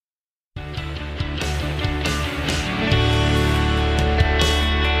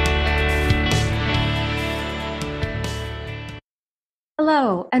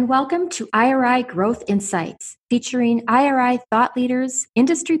Hello, and welcome to IRI Growth Insights, featuring IRI thought leaders,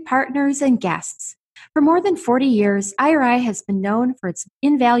 industry partners, and guests. For more than 40 years, IRI has been known for its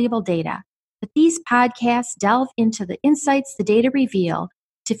invaluable data, but these podcasts delve into the insights the data reveal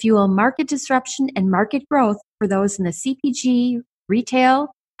to fuel market disruption and market growth for those in the CPG,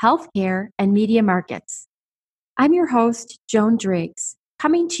 retail, healthcare, and media markets. I'm your host, Joan Driggs,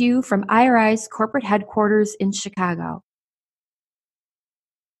 coming to you from IRI's corporate headquarters in Chicago.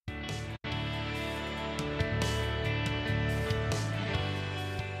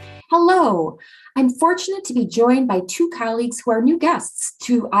 Hello. I'm fortunate to be joined by two colleagues who are new guests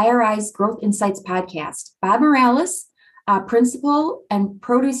to IRI's Growth Insights podcast. Bob Morales, Principal and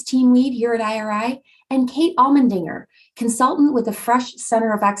Produce Team Lead here at IRI, and Kate Allmendinger, Consultant with the Fresh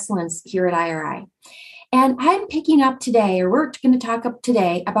Center of Excellence here at IRI. And I'm picking up today, or we're going to talk up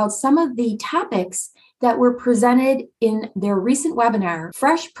today about some of the topics that were presented in their recent webinar,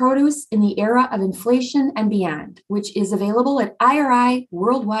 Fresh Produce in the Era of Inflation and Beyond, which is available at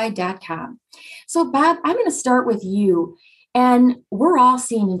iriworldwide.com. So Bob, I'm going to start with you. And we're all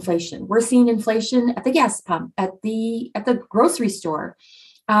seeing inflation. We're seeing inflation at the gas pump, at the grocery store.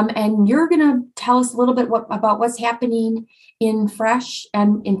 And you're going to tell us a little bit about what's happening in fresh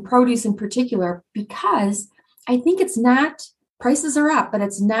and in produce in particular, because I think it's not, prices are up, but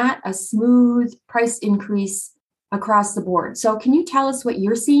it's not a smooth price increase across the board. So can you tell us what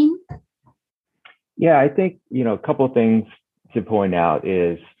you're seeing? Yeah, I think, a couple of things to point out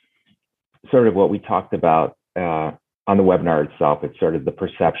is sort of what we talked about on the webinar itself. It's sort of the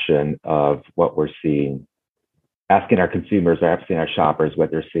perception of what we're seeing, asking our consumers or asking our shoppers what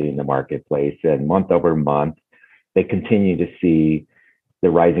they're seeing in the marketplace. And month over month, they continue to see the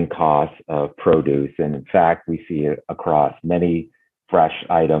rising costs of produce. And in fact, we see it across many fresh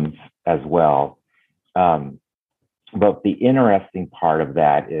items as well. But the interesting part of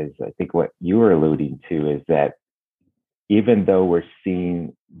that is, I think what you were alluding to is that even though we're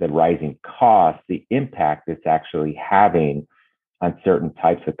seeing the rising costs, the impact it's actually having on certain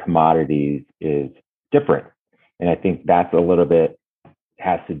types of commodities is different. And I think that's a little bit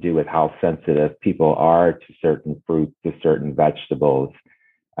has to do with how sensitive people are to certain fruits, to certain vegetables.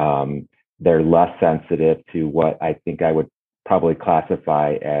 They're less sensitive to what I think I would probably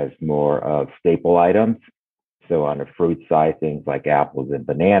classify as more of staple items. So on the fruit side, things like apples and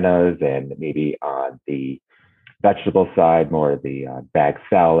bananas, and maybe on the vegetable side, more of the bag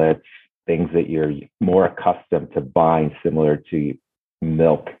salads, things that you're more accustomed to buying, similar to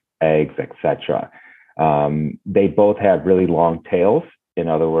milk, eggs, etc. They both have really long tails. In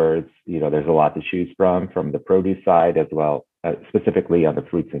other words, there's a lot to choose from the produce side as well, specifically on the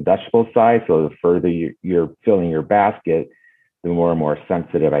fruits and vegetables side. So the further you're filling your basket, the more and more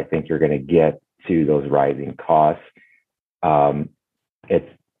sensitive I think you're going to get to those rising costs. It's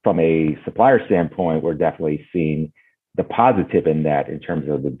from a supplier standpoint, we're definitely seeing the positive in that in terms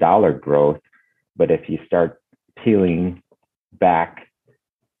of the dollar growth. But if you start peeling back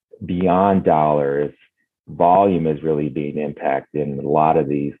beyond dollars, volume is really being impacted in a lot of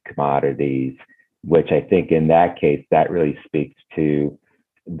these commodities, which I think in that case, that really speaks to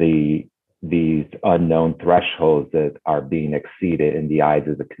these unknown thresholds that are being exceeded in the eyes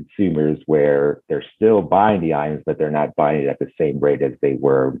of the consumers, where they're still buying the items, but they're not buying it at the same rate as they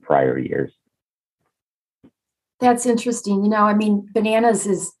were in prior years. That's interesting. Bananas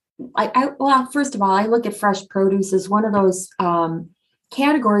is, well, first of all, I look at fresh produce as one of those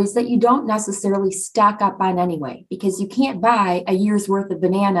categories that you don't necessarily stock up on anyway, because you can't buy a year's worth of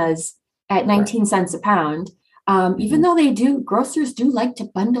bananas at 19 cents a pound. Even though grocers do like to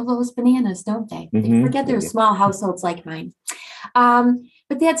bundle those bananas, don't they? They forget they're small households like mine.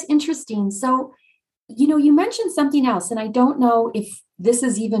 But that's interesting. So, you mentioned something else, and I don't know if this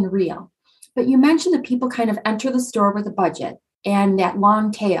is even real, but you mentioned that people kind of enter the store with a budget and that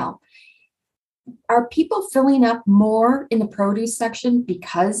long tail. Are people filling up more in the produce section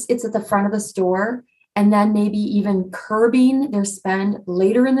because it's at the front of the store, and then maybe even curbing their spend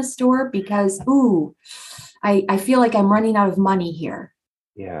later in the store because, I feel like I'm running out of money here?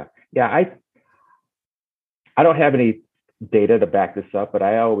 Yeah. I don't have any data to back this up, but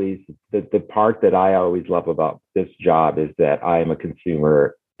the part that I always love about this job is that I am a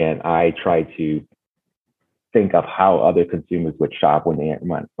consumer, and I try to think of how other consumers would shop when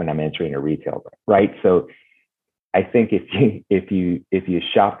I'm entering a retailer, right? So I think if you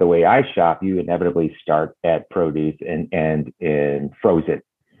shop the way I shop, you inevitably start at produce and end in frozen.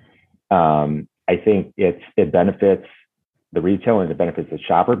 I think it benefits the retail and it benefits the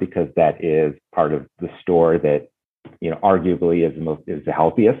shopper, because that is part of the store that arguably is the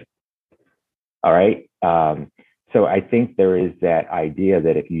healthiest. All right. So I think there is that idea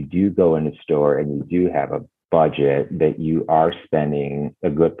that if you do go in a store and you do have a budget, that you are spending a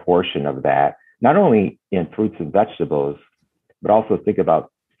good portion of that, not only in fruits and vegetables, but also think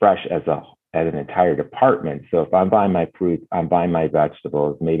about fresh as an entire department. So if I'm buying my fruit, I'm buying my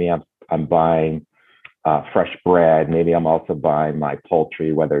vegetables. Maybe I'm buying fresh bread. Maybe I'm also buying my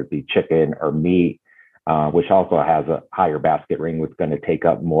poultry, whether it be chicken or meat, which also has a higher basket ring, which is going to take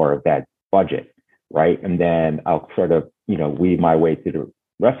up more of that budget, right? And then I'll sort of, weave my way through the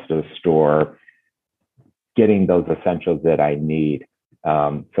rest of the store, getting those essentials that I need.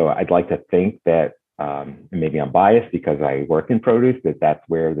 So I'd like to think that maybe I'm biased because I work in produce, that that's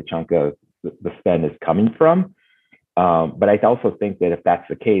where the chunk of the spend is coming from. But I also think that if that's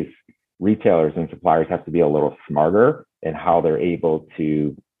the case, retailers and suppliers have to be a little smarter in how they're able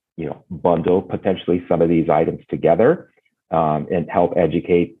to, bundle potentially some of these items together, and help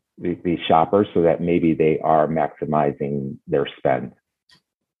educate these shoppers so that maybe they are maximizing their spend.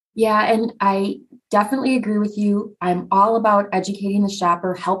 Yeah, and I definitely agree with you. I'm all about educating the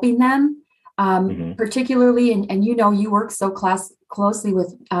shopper, helping them, Mm-hmm. particularly, and you work so closely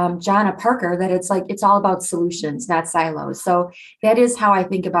with Jonna Parker that it's all about solutions, not silos. So that is how I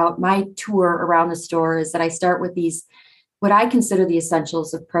think about my tour around the store, is that I start with these, what I consider the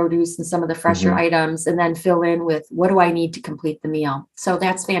essentials of produce and some of the fresher Mm-hmm. items, and then fill in with what do I need to complete the meal. So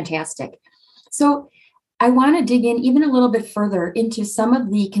that's fantastic. So I want to dig in even a little bit further into some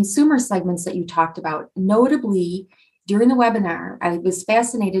of the consumer segments that you talked about. Notably, during the webinar, I was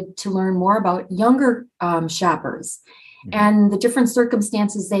fascinated to learn more about younger shoppers Mm-hmm. and the different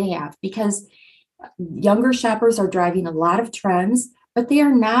circumstances they have, because younger shoppers are driving a lot of trends, but they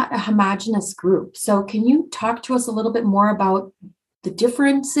are not a homogenous group. So, can you talk to us a little bit more about the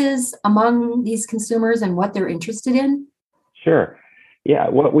differences among these consumers and what they're interested in? Sure. Yeah,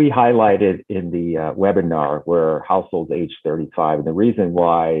 what we highlighted in the webinar were households age 35. And the reason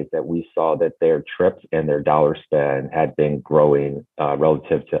why is that we saw that their trips and their dollar spend had been growing um,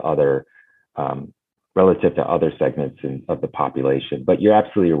 relative to other segments of the population. But you're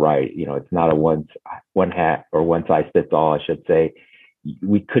absolutely right. It's not a one hat or one size fits all, I should say.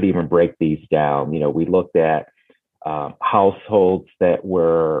 We could even break these down. We looked at households that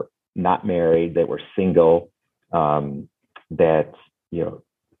were not married, that were single, that you know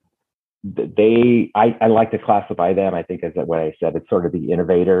I like to classify them, I think, as what I said, it's sort of the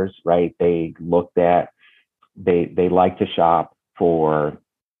innovators, right? They like to shop for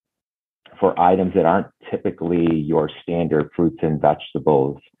items that aren't typically your standard fruits and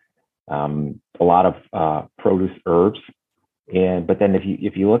vegetables. A lot of produce, herbs. But then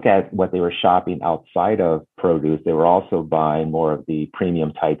if you look at what they were shopping outside of produce, they were also buying more of the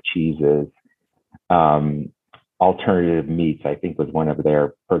premium type cheeses. Alternative meats, I think, was one of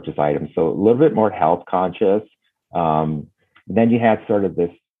their purchase items. So a little bit more health conscious. Then you had sort of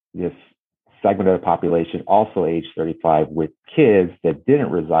this segment of the population, also age 35, with kids that didn't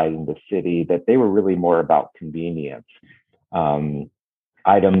reside in the city, that they were really more about convenience.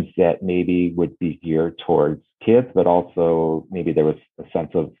 Items that maybe would be geared towards kids, but also maybe there was a sense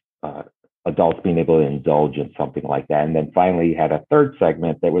of adults being able to indulge in something like that. And then finally, you had a third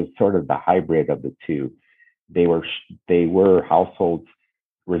segment that was sort of the hybrid of the two. They were households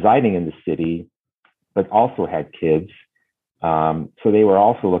residing in the city, but also had kids. So they were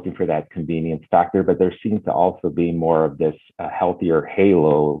also looking for that convenience factor, but there seemed to also be more of this healthier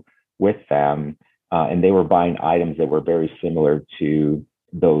halo with them. And they were buying items that were very similar to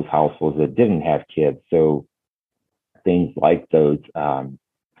those households that didn't have kids. So things like those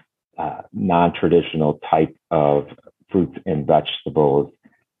non-traditional type of fruits and vegetables,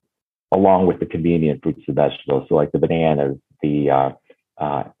 along with the convenient fruits and vegetables. So like the bananas, the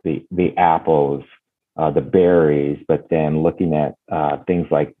apples, the berries, but then looking at things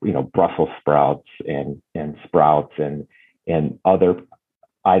like Brussels sprouts and sprouts and other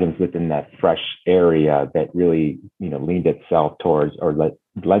items within that fresh area that really leaned itself towards, or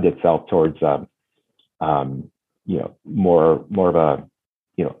led itself towards more of a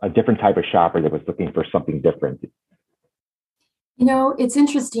different type of shopper that was looking for something different. It's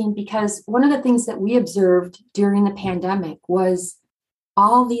interesting because one of the things that we observed during the pandemic was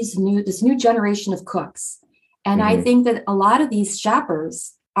this new generation of cooks. And I Mm-hmm. think that a lot of these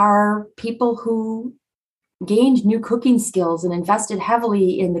shoppers are people who gained new cooking skills and invested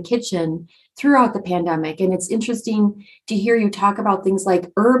heavily in the kitchen throughout the pandemic. And it's interesting to hear you talk about things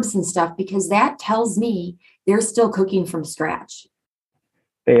like herbs and stuff, because that tells me they're still cooking from scratch.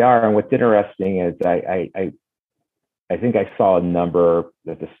 They are. And what's interesting is I think I saw a number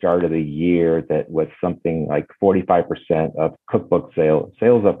at the start of the year that was something like 45% of cookbook sales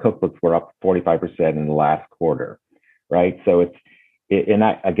of cookbooks were up 45% in the last quarter. right? So and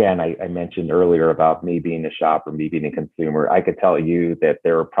I mentioned earlier about me being a shopper, me being a consumer. I could tell you that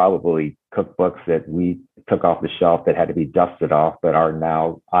there are probably cookbooks that we took off the shelf that had to be dusted off, but are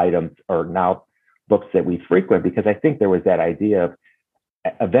now items or now books that we frequent, because I think there was that idea of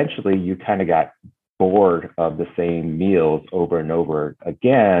eventually you kind of got bored of the same meals over and over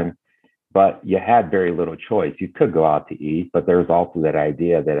again, but you had very little choice. You could go out to eat, but there's also that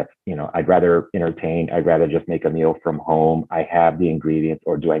idea that if, I'd rather entertain, I'd rather just make a meal from home. I have the ingredients,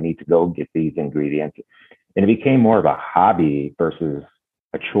 or do I need to go get these ingredients? And it became more of a hobby versus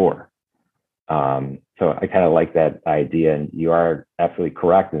a chore. So I kind of like that idea, and you are absolutely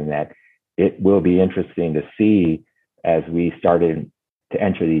correct in that it will be interesting to see as we started to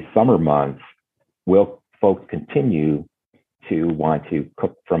enter these summer months, will folks continue to want to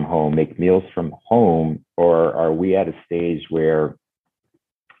cook from home, make meals from home, or are we at a stage where,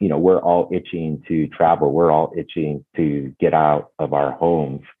 we're all itching to travel, we're all itching to get out of our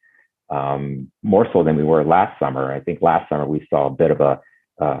homes, more so than we were last summer. I think last summer we saw a bit of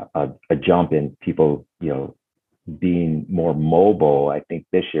a jump in people, being more mobile. I think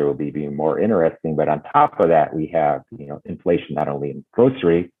this year will be being more interesting. But on top of that, we have, inflation not only in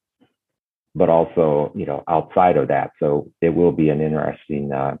grocery, but also, outside of that. So it will be an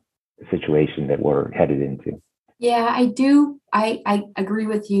interesting situation that we're headed into. Yeah, I do. I agree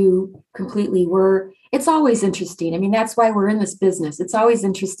with you completely. It's always interesting. I mean, that's why we're in this business. It's always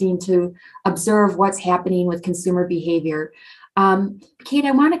interesting to observe what's happening with consumer behavior. Kate,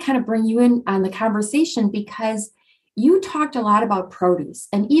 I want to kind of bring you in on the conversation because you talked a lot about produce.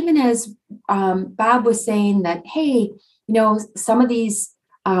 And even as Bob was saying that, hey, some of these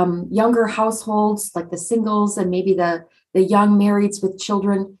younger households, like the singles and maybe the young marrieds with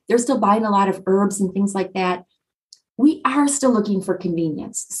children, they're still buying a lot of herbs and things like that. We are still looking for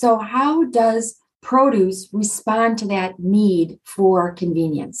convenience. So how does produce respond to that need for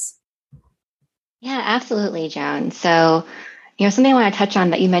convenience? Yeah, absolutely, Joan. So, something I want to touch on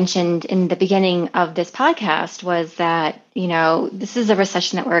that you mentioned in the beginning of this podcast was that, this is a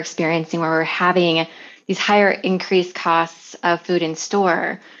recession that we're experiencing where we're having these higher increased costs of food in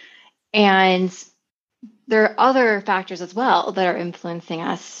store. And there are other factors as well that are influencing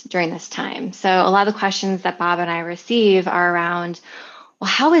us during this time. So a lot of the questions that Bob and I receive are around, well,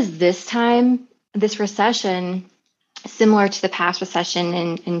 how is this time, this recession, similar to the past recession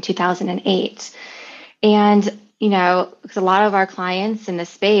in 2008? And, because a lot of our clients in this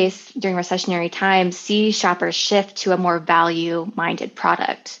space during recessionary times see shoppers shift to a more value-minded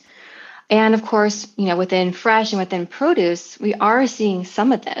product. And of course, within fresh and within produce, we are seeing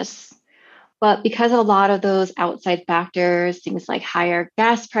some of this. But because of a lot of those outside factors, things like higher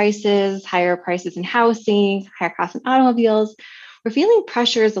gas prices, higher prices in housing, higher costs in automobiles, we're feeling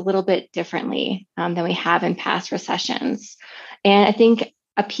pressures a little bit differently than we have in past recessions. And I think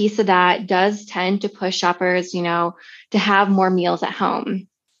a piece of that does tend to push shoppers, to have more meals at home.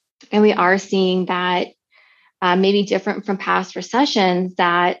 And we are seeing that maybe different from past recessions,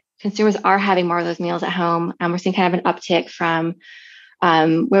 that consumers are having more of those meals at home. We're seeing kind of an uptick from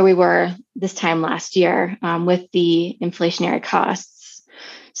where we were this time last year with the inflationary costs.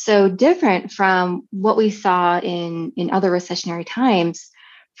 So different from what we saw in other recessionary times,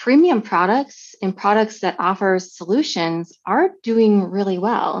 premium products and products that offer solutions are doing really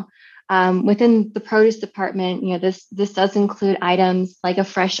well. Within the produce department, this does include items like a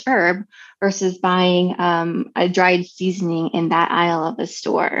fresh herb versus buying a dried seasoning in that aisle of the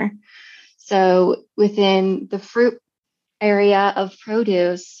store. So within the fruit area of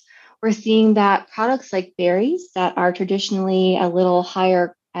produce, we're seeing that products like berries that are traditionally a little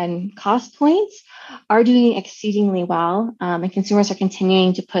higher end cost points are doing exceedingly well, and consumers are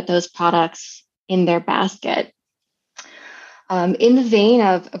continuing to put those products in their basket. In the vein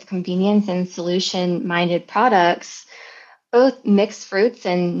of convenience and solution-minded products, both mixed fruits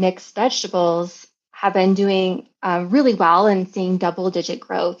and mixed vegetables have been doing really well and seeing double-digit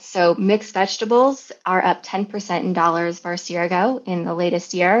growth. So mixed vegetables are up 10% in dollars versus a year ago in the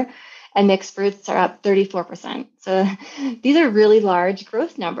latest year, and mixed fruits are up 34%. So these are really large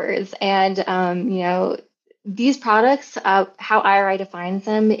growth numbers. And, these products, how IRI defines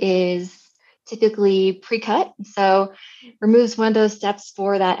them is typically pre-cut. So removes one of those steps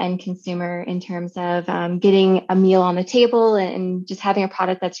for that end consumer in terms of getting a meal on the table and just having a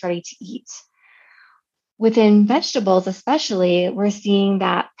product that's ready to eat. Within vegetables, especially, we're seeing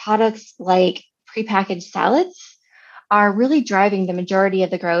that products like prepackaged salads are really driving the majority of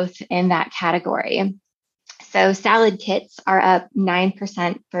the growth in that category. So salad kits are up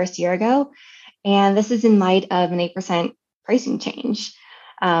 9% versus a year ago, and this is in light of an 8% pricing change.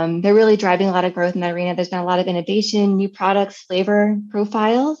 They're really driving a lot of growth in that arena. There's been a lot of innovation, new products, flavor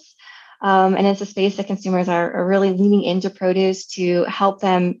profiles. And it's a space that consumers are really leaning into produce to help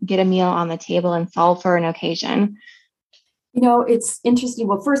them get a meal on the table and solve for an occasion. It's interesting.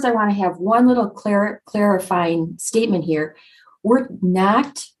 Well, first, I want to have one little clarifying statement here. We're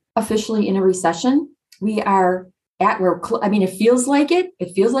not officially in a recession. We are it feels like it.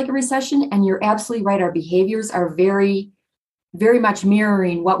 It feels like a recession. And you're absolutely right. Our behaviors are very, very much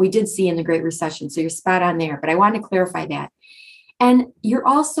mirroring what we did see in the Great Recession. So you're spot on there. But I want to clarify that. And you're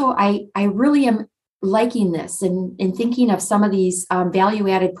also, I really am liking this and thinking of some of these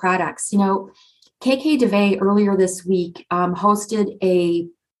value-added products. KKW earlier this week hosted a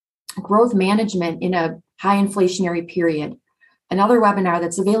growth management in a high inflationary period, another webinar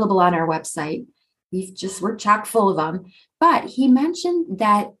that's available on our website. We're chock full of them. But he mentioned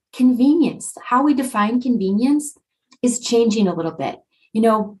that convenience, how we define convenience, is changing a little bit.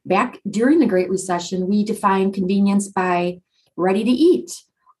 Back during the Great Recession, we defined convenience by ready to eat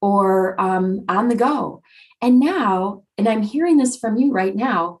or on the go. And now, and I'm hearing this from you right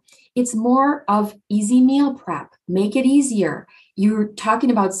now, it's more of easy meal prep, make it easier. You're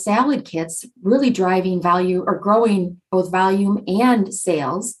talking about salad kits really driving value or growing both volume and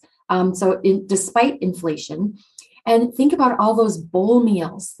sales. Despite inflation, and think about all those bowl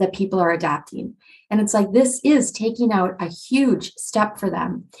meals that people are adopting. And it's like, this is taking out a huge step for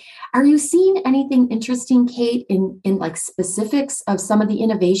them. Are you seeing anything interesting, Kate, in like specifics of some of the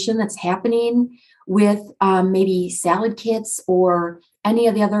innovation that's happening with maybe salad kits or any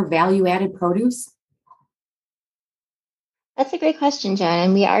of the other value-added produce? That's a great question, Jen.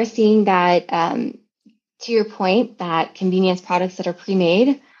 And we are seeing that, to your point, that convenience products that are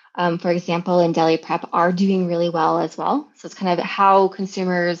pre-made, for example, in deli prep, are doing really well as well. So it's kind of how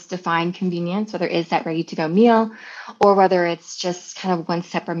consumers define convenience, whether it's that ready-to-go meal or whether it's just kind of one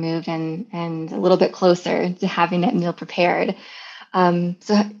step removed and a little bit closer to having that meal prepared. So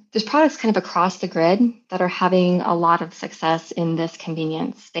there's products kind of across the grid that are having a lot of success in this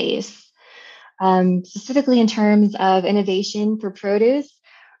convenience space. Specifically in terms of innovation for produce,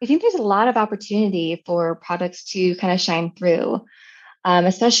 I think there's a lot of opportunity for products to kind of shine through.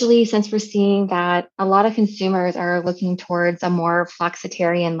 Especially since we're seeing that a lot of consumers are looking towards a more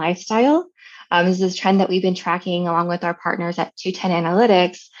flexitarian lifestyle. This is a trend that we've been tracking along with our partners at 210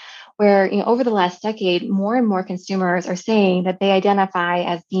 Analytics, where over the last decade, more and more consumers are saying that they identify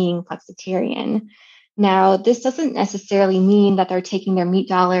as being flexitarian. Now, this doesn't necessarily mean that they're taking their meat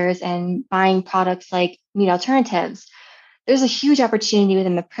dollars and buying products like meat alternatives. There's a huge opportunity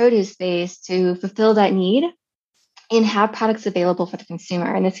within the produce space to fulfill that need and have products available for the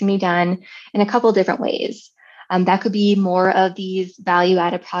consumer. And this can be done in a couple of different ways. That could be more of these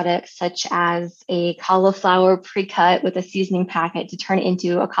value-added products, such as a cauliflower pre-cut with a seasoning packet to turn it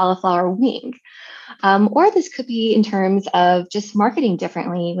into a cauliflower wing. Or this could be in terms of just marketing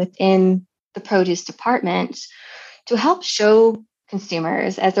differently within the produce department to help show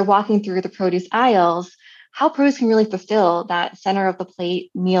consumers as they're walking through the produce aisles how produce can really fulfill that center of the plate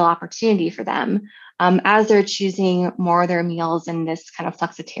meal opportunity for them as they're choosing more of their meals in this kind of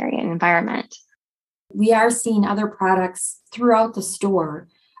flexitarian environment. We are seeing other products throughout the store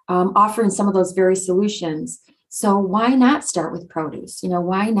offering some of those very solutions. So why not start with produce?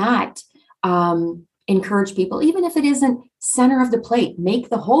 Why not encourage people, even if it isn't center of the plate, make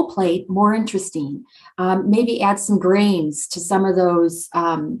the whole plate more interesting. Maybe add some grains to some of those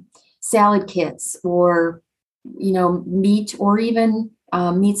salad kits or, meat or even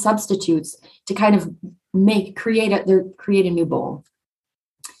meat substitutes to kind of create a new bowl.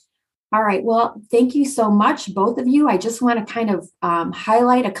 All right. Well, thank you so much, both of you. I just want to kind of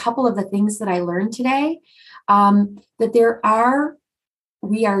highlight a couple of the things that I learned today. That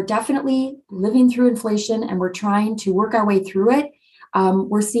we are definitely living through inflation and we're trying to work our way through it.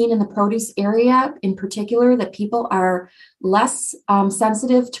 We're seeing in the produce area in particular that people are less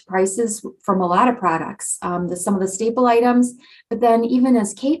sensitive to prices from a lot of products, some of the staple items, but then even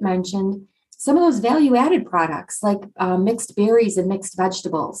as Kate mentioned, some of those value-added products like mixed berries and mixed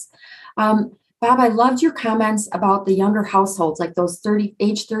vegetables. Bob, I loved your comments about the younger households, like those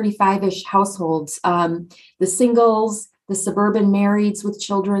age 35-ish households, the singles, the suburban marrieds with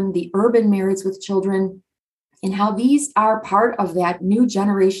children, the urban marrieds with children, and how these are part of that new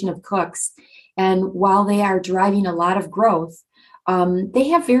generation of cooks. And while they are driving a lot of growth, they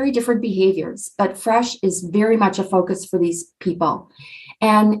have very different behaviors, but fresh is very much a focus for these people.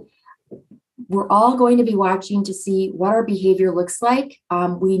 And we're all going to be watching to see what our behavior looks like.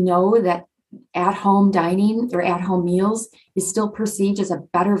 We know that at-home dining or at-home meals is still perceived as a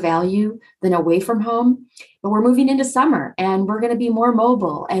better value than away from home. But we're moving into summer and we're going to be more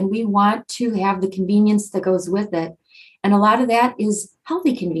mobile, and we want to have the convenience that goes with it. And a lot of that is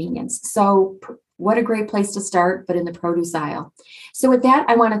healthy convenience. So what a great place to start, but in the produce aisle. So with that,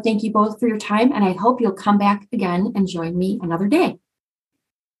 I want to thank you both for your time, and I hope you'll come back again and join me another day.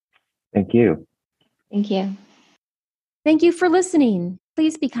 Thank you. Thank you. Thank you for listening.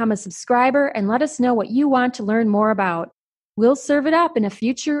 Please become a subscriber and let us know what you want to learn more about. We'll serve it up in a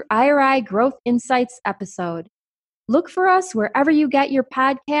future IRI Growth Insights episode. Look for us wherever you get your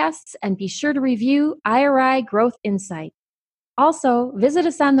podcasts and be sure to review IRI Growth Insight. Also, visit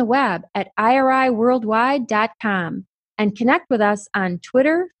us on the web at iriworldwide.com and connect with us on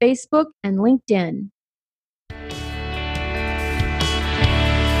Twitter, Facebook, and LinkedIn.